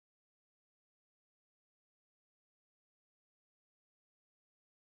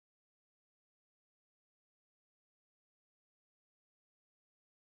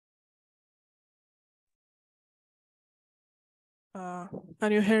Uh,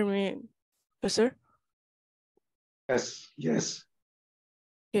 can you hear me, sir? Yes.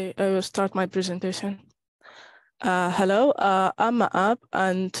 Okay, I will start my presentation. Hello, I'm Maab,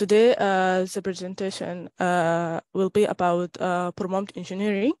 and today the presentation will be about prompt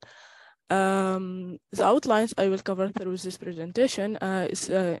engineering. The outlines I will cover through this presentation is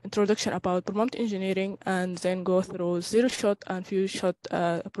introduction about prompt engineering, and then go through zero-shot and few-shot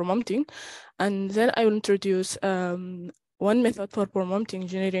prompting, and then I will introduce one method for prompt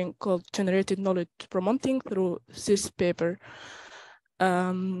engineering called generated knowledge prompting through this paper.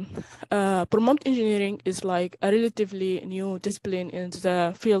 Prompt engineering is like a relatively new discipline in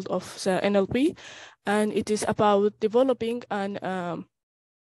the field of the NLP, and it is about developing and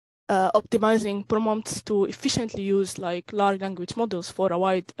optimizing prompts to efficiently use like large language models for a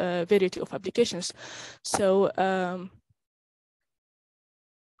wide variety of applications. So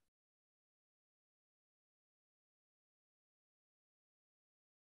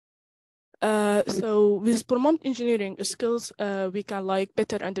so with prompt engineering skills, we can like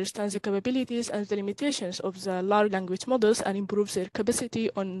better understand the capabilities and the limitations of the large language models and improve their capacity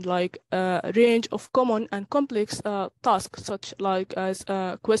on like a range of common and complex tasks, such like as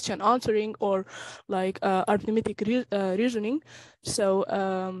question answering or like arithmetic reasoning. So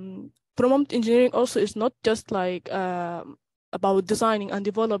prompt engineering also is not just like about designing and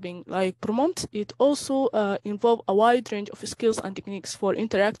developing like prompts. It also involves a wide range of skills and techniques for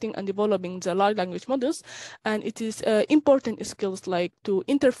interacting and developing the large language models. And it is important skills like to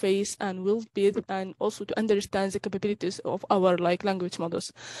interface and will build and also to understand the capabilities of our like language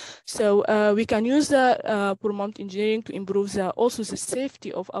models. So we can use the prompt engineering to improve also the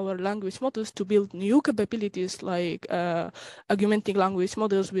safety of our language models, to build new capabilities like augmenting language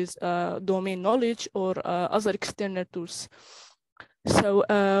models with domain knowledge or other external tools. So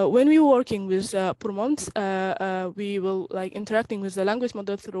when we were working with prompts, we will like interacting with the language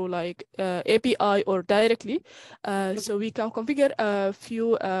model through like API or directly. So we can configure a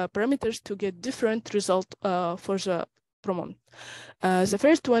few parameters to get different result for the prompt. The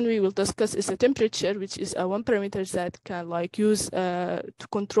first one we will discuss is the temperature, which is one parameter that can like use to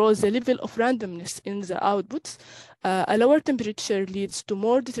control the level of randomness in the outputs. A lower temperature leads to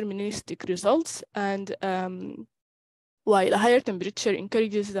more deterministic results, and while a higher temperature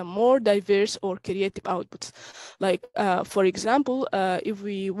encourages the more diverse or creative outputs. Like, for example, if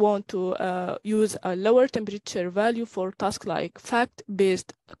we want to use a lower temperature value for tasks like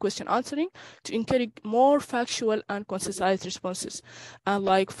fact-based question answering to encourage more factual and concise responses. And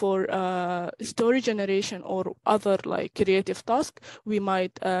like for story generation or other like creative tasks, we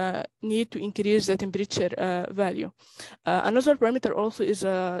might need to increase the temperature value. Another parameter also is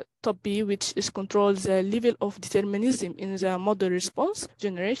top B, which is controls the level of determinism in the model response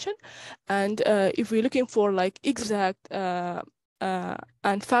generation. And if we're looking for like exact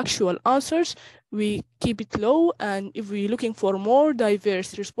and factual answers, we keep it low. And if we're looking for more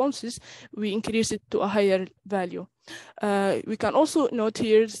diverse responses, we increase it to a higher value. We can also note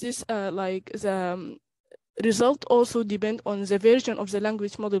here this like the result also depend on the version of the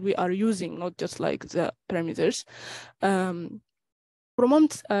language model we are using, not just like the parameters.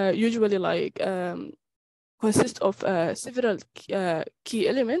 Prompts usually like consist of several key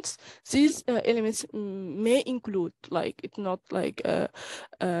elements. These elements may include like, it's not like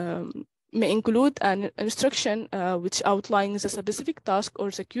may include an instruction which outlines a specific task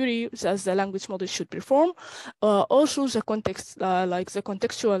or the query that the language model should perform. Also the context, like the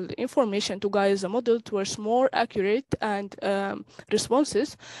contextual information to guide the model towards more accurate and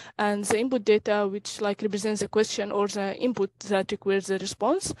responses, and the input data which like represents the question or the input that requires the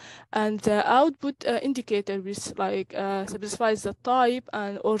response, and the output indicator which like specifies the type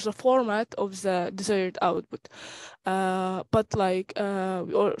and or the format of the desired output. But like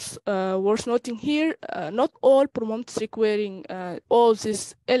worth noting here, not all prompts requiring all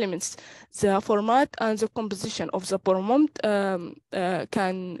these elements. The format and the composition of the prompt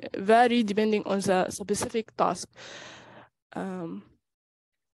can vary depending on the specific task.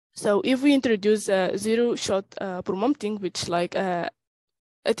 So if we introduce zero-shot prompting, which like a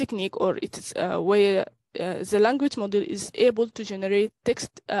technique, or it's a way the language model is able to generate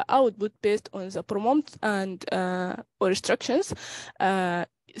text output based on the prompt and or instructions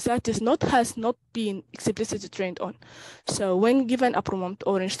that has not been explicitly trained on. So when given a prompt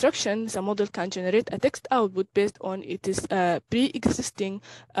or instruction, the model can generate a text output based on its pre-existing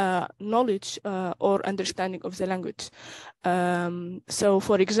knowledge or understanding of the language. So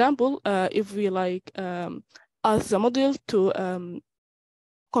for example, if we like ask the model to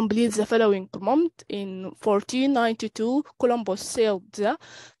completes the following prompt. In 1492, Columbus sailed the.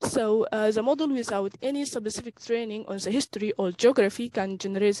 So the model, without any specific training on the history or geography, can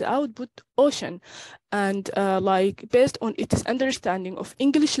generate the output ocean, and like based on its understanding of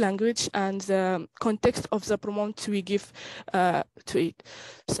English language and the context of the prompt we give to it.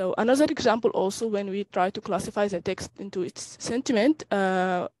 So another example also, when we try to classify the text into its sentiment,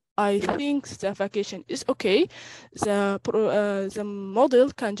 I think the vacation is okay. The model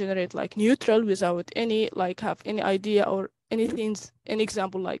can generate like neutral without any like have any idea or anything, any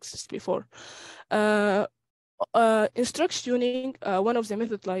example like this before. Instruct tuning, one of the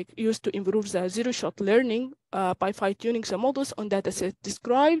methods like used to improve the zero-shot learning by fine-tuning the models on dataset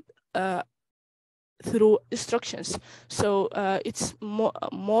described through instructions. So it's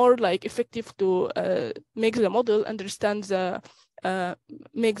more like effective to make the model understand the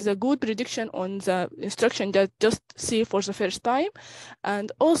make the good prediction on the instruction that just see for the first time.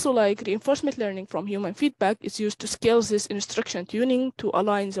 And also like reinforcement learning from human feedback is used to scale this instruction tuning to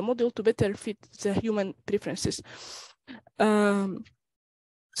align the model to better fit the human preferences.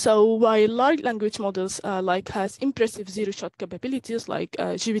 So while large language models like has impressive zero-shot capabilities like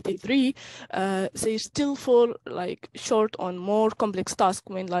GPT-3, they still fall like short on more complex tasks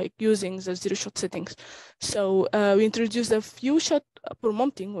when like using the zero-shot settings. So we introduce a few-shot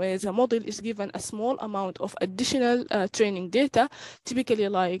prompting where the model is given a small amount of additional training data, typically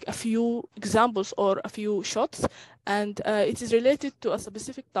like a few examples or a few shots, and it is related to a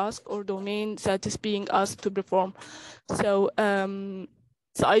specific task or domain that is being asked to perform. So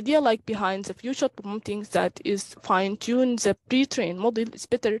the idea like behind the few-shot prompting that is fine-tune the pre-trained model is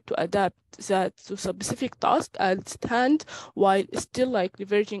better to adapt that to specific task at hand while still like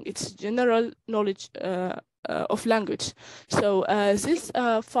leveraging its general knowledge of language. So this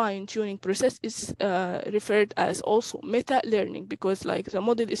fine-tuning process is referred as also meta-learning, because like the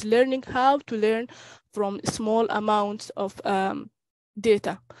model is learning how to learn from small amounts of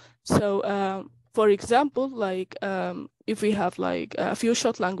data. So for example, like if we have like a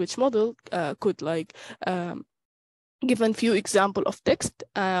few-shot language model could like given few example of text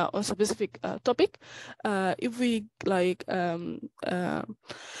on specific topic. If we like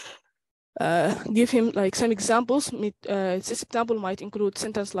give him like some examples, this example might include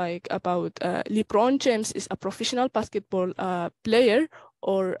sentence like about LeBron James is a professional basketball player,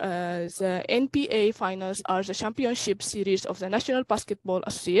 or the NBA finals are the championship series of the National Basketball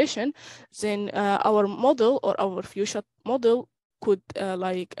Association. Then our model or our few-shot model could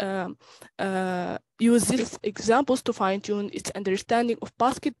use these examples to fine-tune its understanding of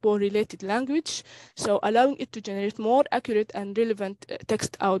basketball-related language, so allowing it to generate more accurate and relevant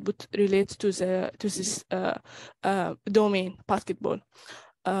text output related to this domain, basketball.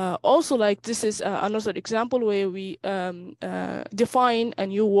 Also, like this is another example where we define a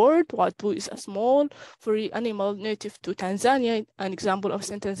new word. Watu is a small furry animal native to Tanzania. An example of a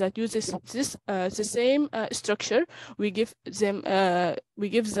sentence that uses this the same structure. We give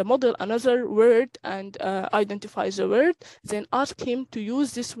the model another word and identify the word. Then ask him to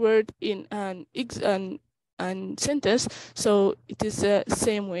use this word in an sentence. So it is the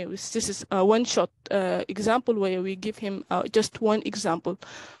same way. This is a one-shot example where we give him just one example.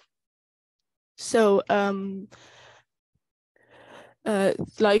 So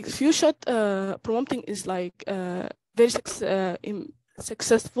like few-shot prompting is like very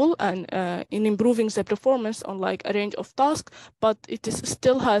successful and in improving the performance on like a range of tasks, but it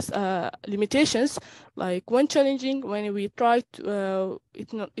still has limitations. Like when challenging, when we try to,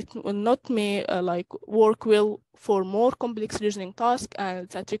 it will not may like work well for more complex reasoning tasks and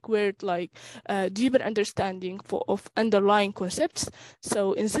that required like deeper understanding of underlying concepts.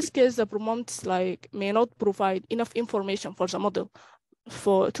 So in this case, the prompts like may not provide enough information for the model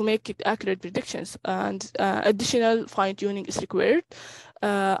to make it accurate predictions, and additional fine-tuning is required.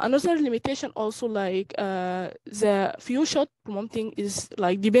 Another limitation also like the few-shot prompting is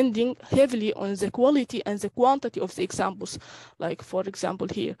like depending heavily on the quality and the quantity of the examples. Like for example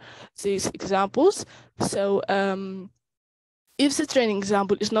here, these examples. So if the training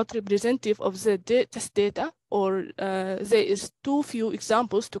example is not representative of the test data, or there is too few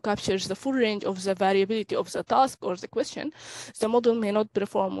examples to capture the full range of the variability of the task or the question, the model may not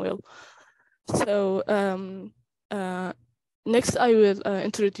perform well. So next I will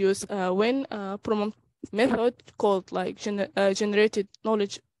introduce when prompt method called like generated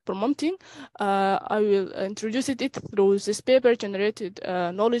knowledge prompting. I will introduce it through this paper, Generated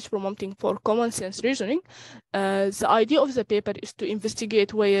Knowledge Prompting for Common Sense Reasoning. The idea of the paper is to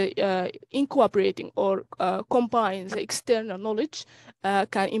investigate whether incorporating or combine the external knowledge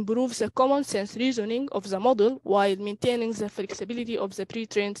can improve the common sense reasoning of the model while maintaining the flexibility of the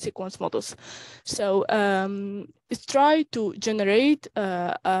pre-trained sequence models. So let's try to generate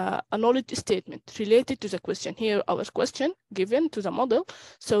a knowledge statement related to the question. Here, our question given to the model.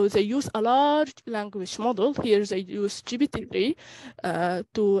 So they use a large language model. Here, they use GPT-3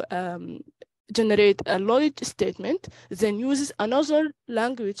 to generate a knowledge statement, then uses another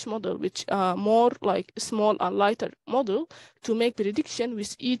language model, which more like small and lighter model, to make prediction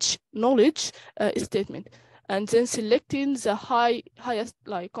with each knowledge statement, and then selecting the highest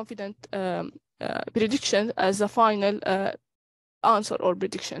like confident prediction as the final answer or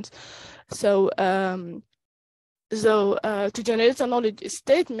predictions. So to generate the knowledge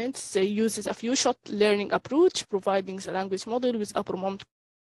statements, they use a few-shot learning approach, providing the language model with a prompt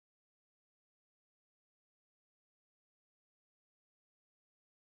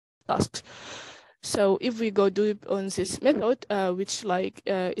tasks. So if we go deep on this method, which like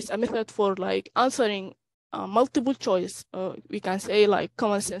is a method for like answering multiple choice, we can say like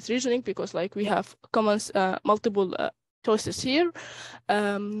common sense reasoning, because like we have multiple choices here.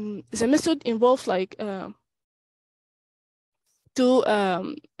 The method involves like two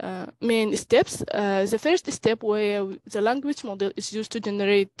main steps. The first step, where the language model is used to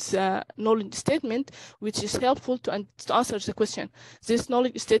generate the knowledge statement, which is helpful to answer the question. These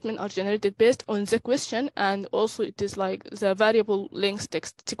knowledge statements are generated based on the question, and also it is like the variable length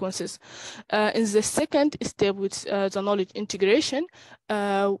text sequences. In the second step, which the knowledge integration,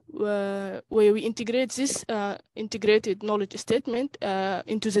 where we integrate this integrated knowledge statement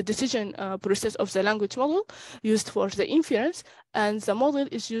into the decision process of the language model used for the inference, and the model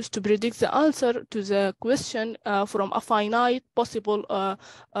is used to predict the answer to the question from a finite possible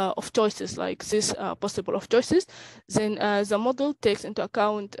of choices, like this possible of choices. Then the model takes into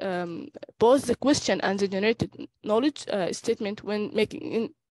account both the question and the generated knowledge statement when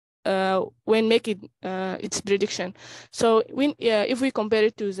making its prediction. So if we compare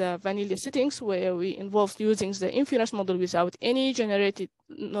it to the vanilla settings, where we involve using the inference model without any generated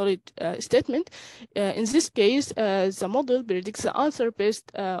knowledge statement, in this case, the model predicts the answer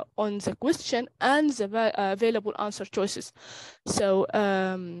based on the question and the available answer choices. So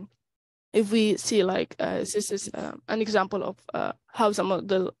if we see like this is an example of how the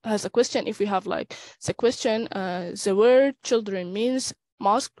model has a question. If we have like the question, the word children means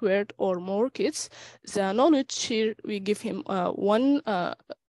mask squared or more kids. The knowledge here, we give him one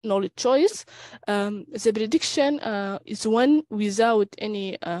knowledge choice. The prediction is one without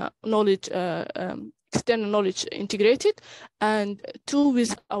any knowledge, external knowledge integrated, and two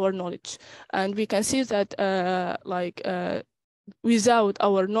with our knowledge. And we can see that without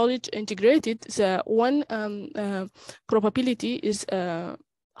our knowledge integrated, the one probability is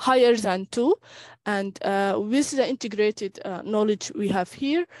higher than 2, and with the integrated knowledge we have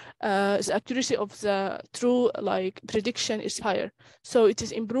here, the accuracy of the true prediction is higher. So it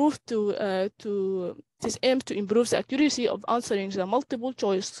is improved it is aimed to improve the accuracy of answering the multiple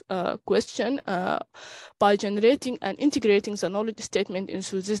choice question by generating and integrating the knowledge statement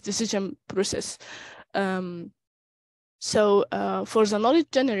into this decision process. So for the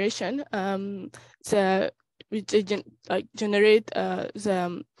knowledge generation, we generate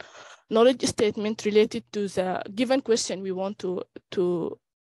the knowledge statement related to the given question we want to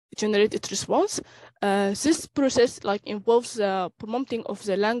generate its response. This process involves the prompting of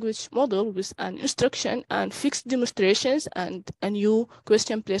the language model with an instruction and fixed demonstrations and a new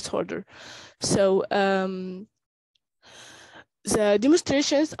question placeholder. So the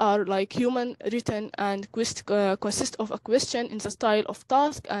demonstrations are human written and consist of a question in the style of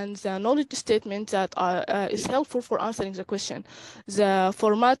task and the knowledge statement that is helpful for answering the question. The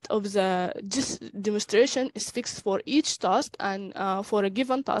format of the demonstration is fixed for each task, and for a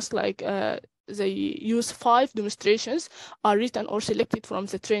given task, they use 5 demonstrations are written or selected from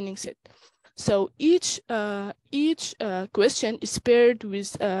the training set. So each question is paired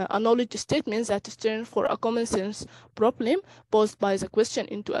with a knowledge statement that is turned for a common sense problem posed by the question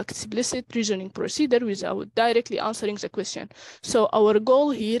into explicit reasoning procedure without directly answering the question. So our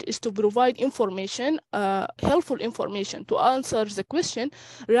goal here is to provide information, helpful information to answer the question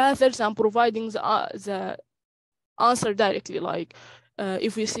rather than providing the answer directly.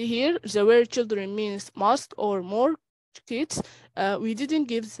 If we see here, the word children means masked or more kids, we didn't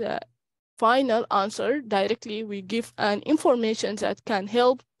give the final answer directly. We give an information that can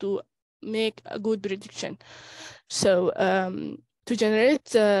help to make a good prediction. So To generate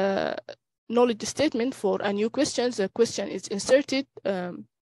the knowledge statement for a new question, the question is inserted.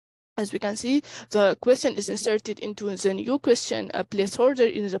 As we can see, the question is inserted into the new question, a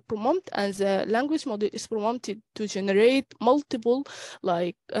placeholder in the prompt, and the language model is prompted to generate multiple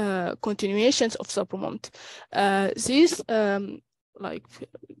like continuations of the prompt. These like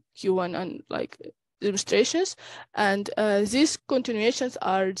Q1 and like demonstrations, and these continuations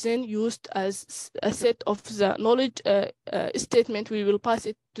are then used as a set of the knowledge statement. We will pass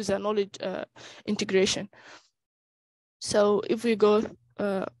it to the knowledge integration. So if we go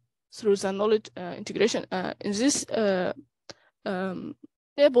through the knowledge integration in this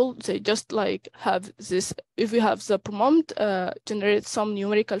table, they just like have this. If we have the prompt generate some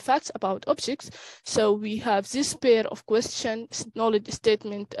numerical facts about objects, so we have this pair of question knowledge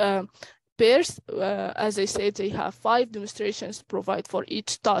statement pairs. As I said, they have 5 demonstrations provide for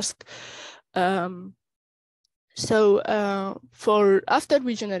each task. So for after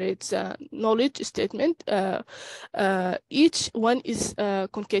we generate the knowledge statement, each one is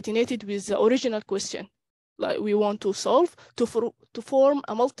concatenated with the original question, like we want to solve to form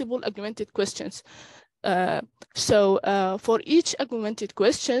a multiple augmented questions. So for each augmented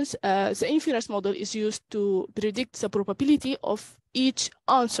questions, the inference model is used to predict the probability of each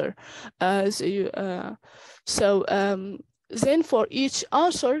answer. Then for each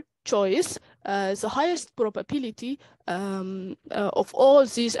answer choice, the highest probability of all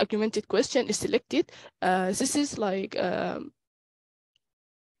these augmented questions is selected. This is like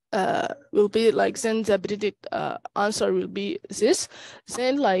will be like, then the predict answer will be this.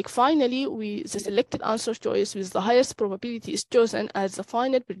 Then like finally the selected answer choice with the highest probability is chosen as the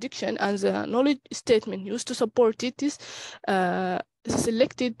final prediction, and the knowledge statement used to support it is the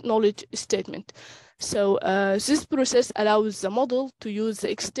selected knowledge statement. So this process allows the model to use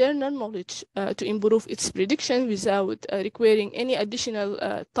the external knowledge to improve its prediction without requiring any additional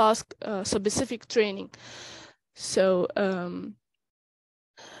task specific training. So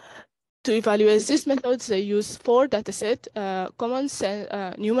to evaluate this method, they use 4 datasets: common sense,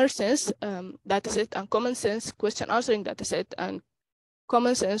 numer sense dataset, and common sense question answering dataset, and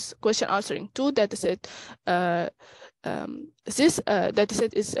common sense question answering 2 dataset. This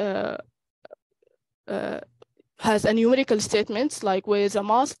dataset is has a numerical statements like where the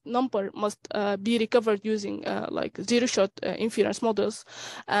mask number must be recovered using like zero-shot inference models.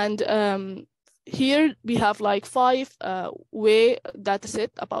 And here we have like 5 way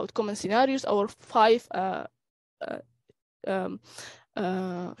dataset about common scenarios, or 5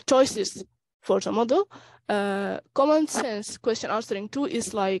 choices for the model. Common sense question answering 2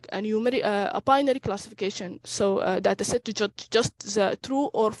 is like a binary classification, so dataset to judge just the true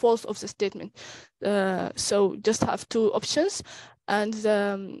or false of the statement. So just have 2 options. And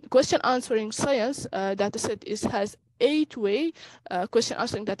the question answering science dataset has 8-way question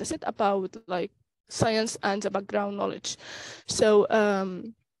answering dataset about like science and the background knowledge. So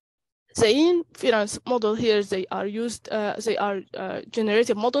the inference model here, they are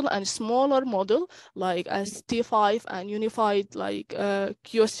generative model and smaller model like as T5 and unified like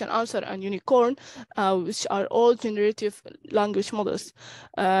question answer and unicorn, which are all generative language models.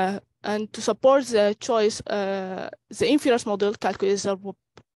 And to support the choice, the inference model calculates the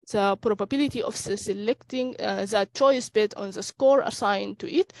probability of selecting that choice based on the score assigned to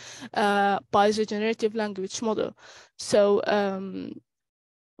it by the generative language model. So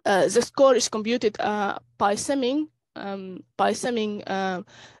the score is computed by summing the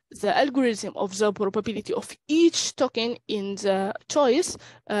algorithm of the probability of each token in the choice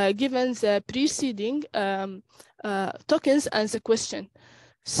given the preceding tokens and the question.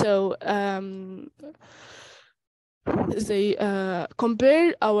 So they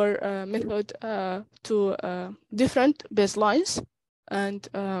compare our method to different baselines, and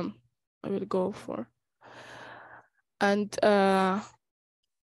I will go for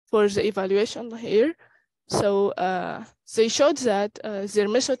for the evaluation here. So they showed that their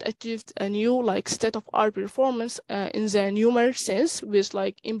method achieved a new like state-of-art performance in the numer sense, with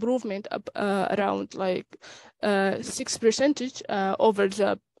like improvement around like 6% over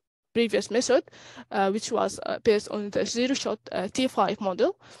the previous method, which was based on the zero-shot T5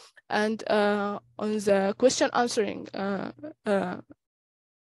 model. And on the question answering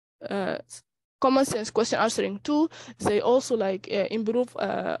common sense question answering 2, they also like improve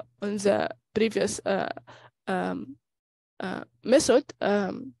on the previous method.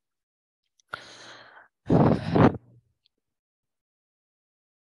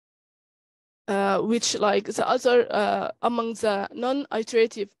 Which like the other among the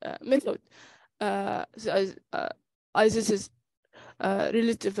non-iterative method, this is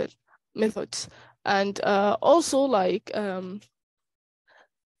relative methods. And also like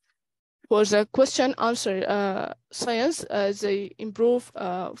For the question answer science, they improve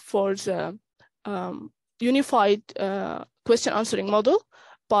for the unified question answering model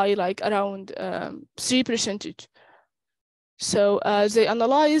by like around 3%. So they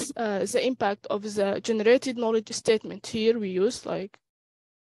analyze the impact of the generated knowledge statement. Here we use like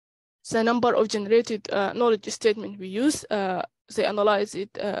the number of generated knowledge statement we use. They analyze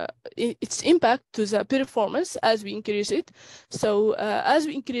it, its impact to the performance as we increase it. So as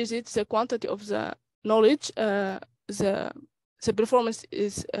we increase it, the quantity of the knowledge, the performance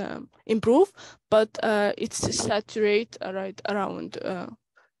is improved, but it's saturate right around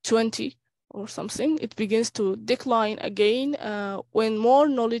 20 or something. It begins to decline again when more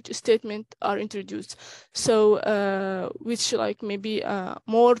knowledge statements are introduced. So which like maybe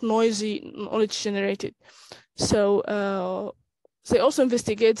more noisy knowledge generated. So they also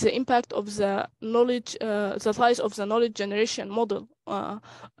investigate the impact of the knowledge, the size of the knowledge generation model on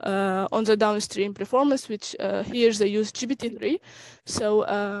the downstream performance, which here they use GPT-3.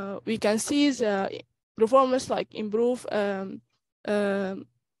 So we can see the performance like improve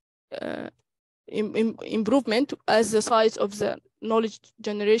improvement as the size of the knowledge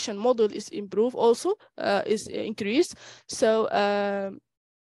generation model is improved, also is increased. So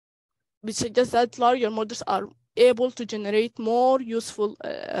which suggests that larger models are able to generate more useful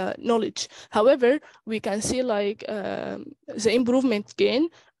knowledge. However, we can see like the improvement gain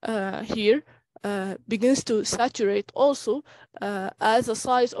here begins to saturate also as the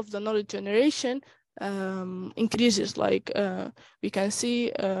size of the knowledge generation increases. Like we can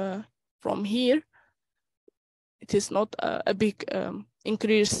see from here, it is not a big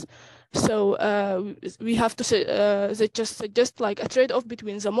increase. So we have to say they just suggest like a trade-off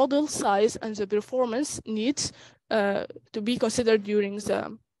between the model size and the performance needs to be considered during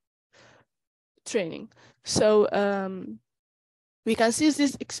the training. So we can see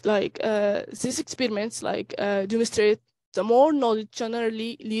this these experiments like demonstrate the more knowledge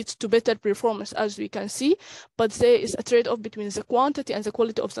generally leads to better performance, as we can see, but there is a trade-off between the quantity and the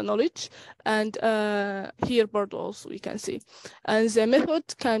quality of the knowledge, and here part also we can see. And the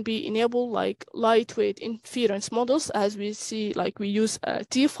method can be enabled like lightweight inference models, as we see, like we use a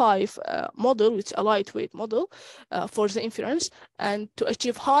T5 model, which is a lightweight model for the inference, and to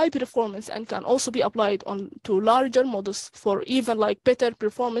achieve high performance, and can also be applied on to larger models for even like better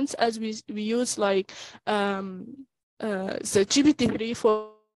performance, as we use like the GPT-3 for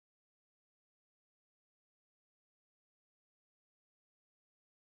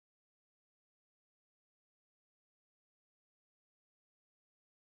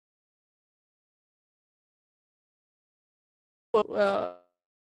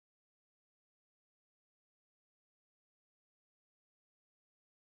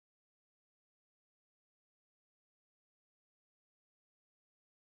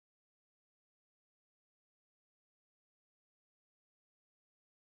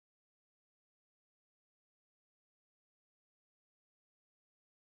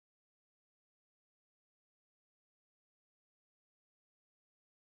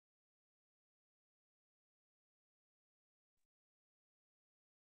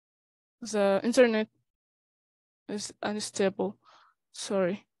the internet is unstable.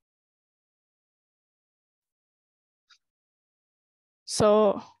 Sorry.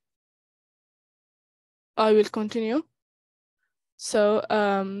 So I will continue. So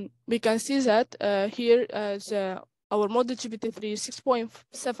we can see that here our model GPT-3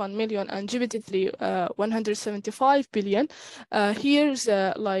 6.7 million and GPT-3 175 billion. Here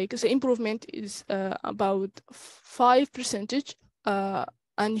the improvement is about 5%,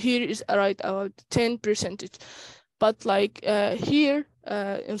 and here is right about 10%. But like here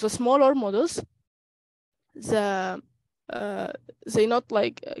in the smaller models, they not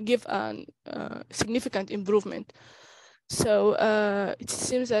like give a significant improvement. So it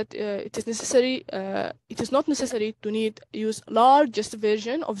seems that it is not necessary to use largest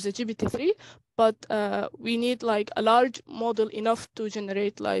version of the GPT-3, but we need like a large model enough to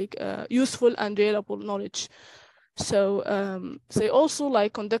generate like useful and reliable knowledge. So they also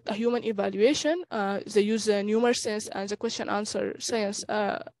like conduct a human evaluation. They use the numeric sense and the question answer science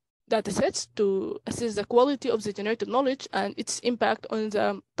datasets to assess the quality of the generated knowledge and its impact on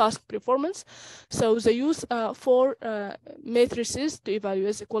the task performance. So they use 4 matrices to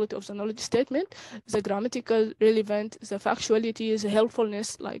evaluate the quality of the knowledge statement: the grammatical, relevant, the factuality, the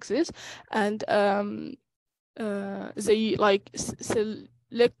helpfulness, like this. And they like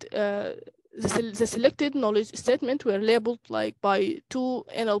select the selected knowledge statement were labeled like by 2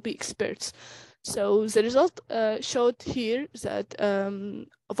 NLP experts. So the result showed here that a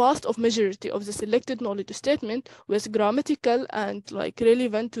vast of majority of the selected knowledge statement was grammatical and like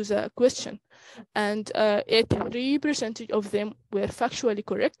relevant to the question, and 83% of them were factually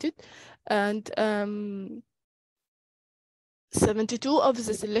corrected, and 72 of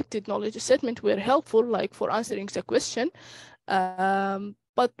the selected knowledge statement were helpful, like for answering the question.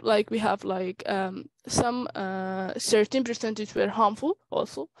 But like we have like some certain percentage were harmful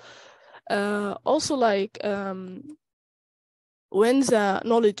also. Also like when the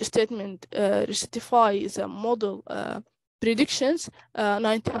knowledge statement ratifies the model predictions,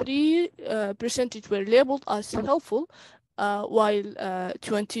 93% were labeled as helpful, while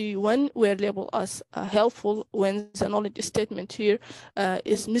 21 were labeled as helpful when the knowledge statement here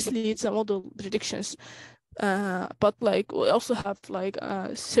is misleads the model predictions. But like we also have like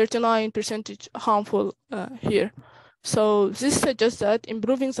 39% harmful here. So this suggests that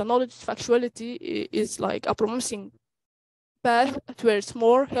improving the knowledge factuality is like a promising path towards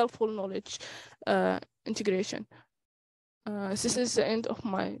more helpful knowledge integration. This is the end of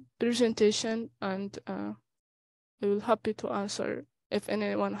my presentation, and I will be happy to answer if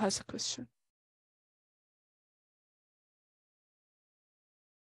anyone has a question.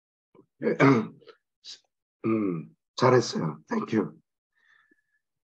 잘했어요. Thank you.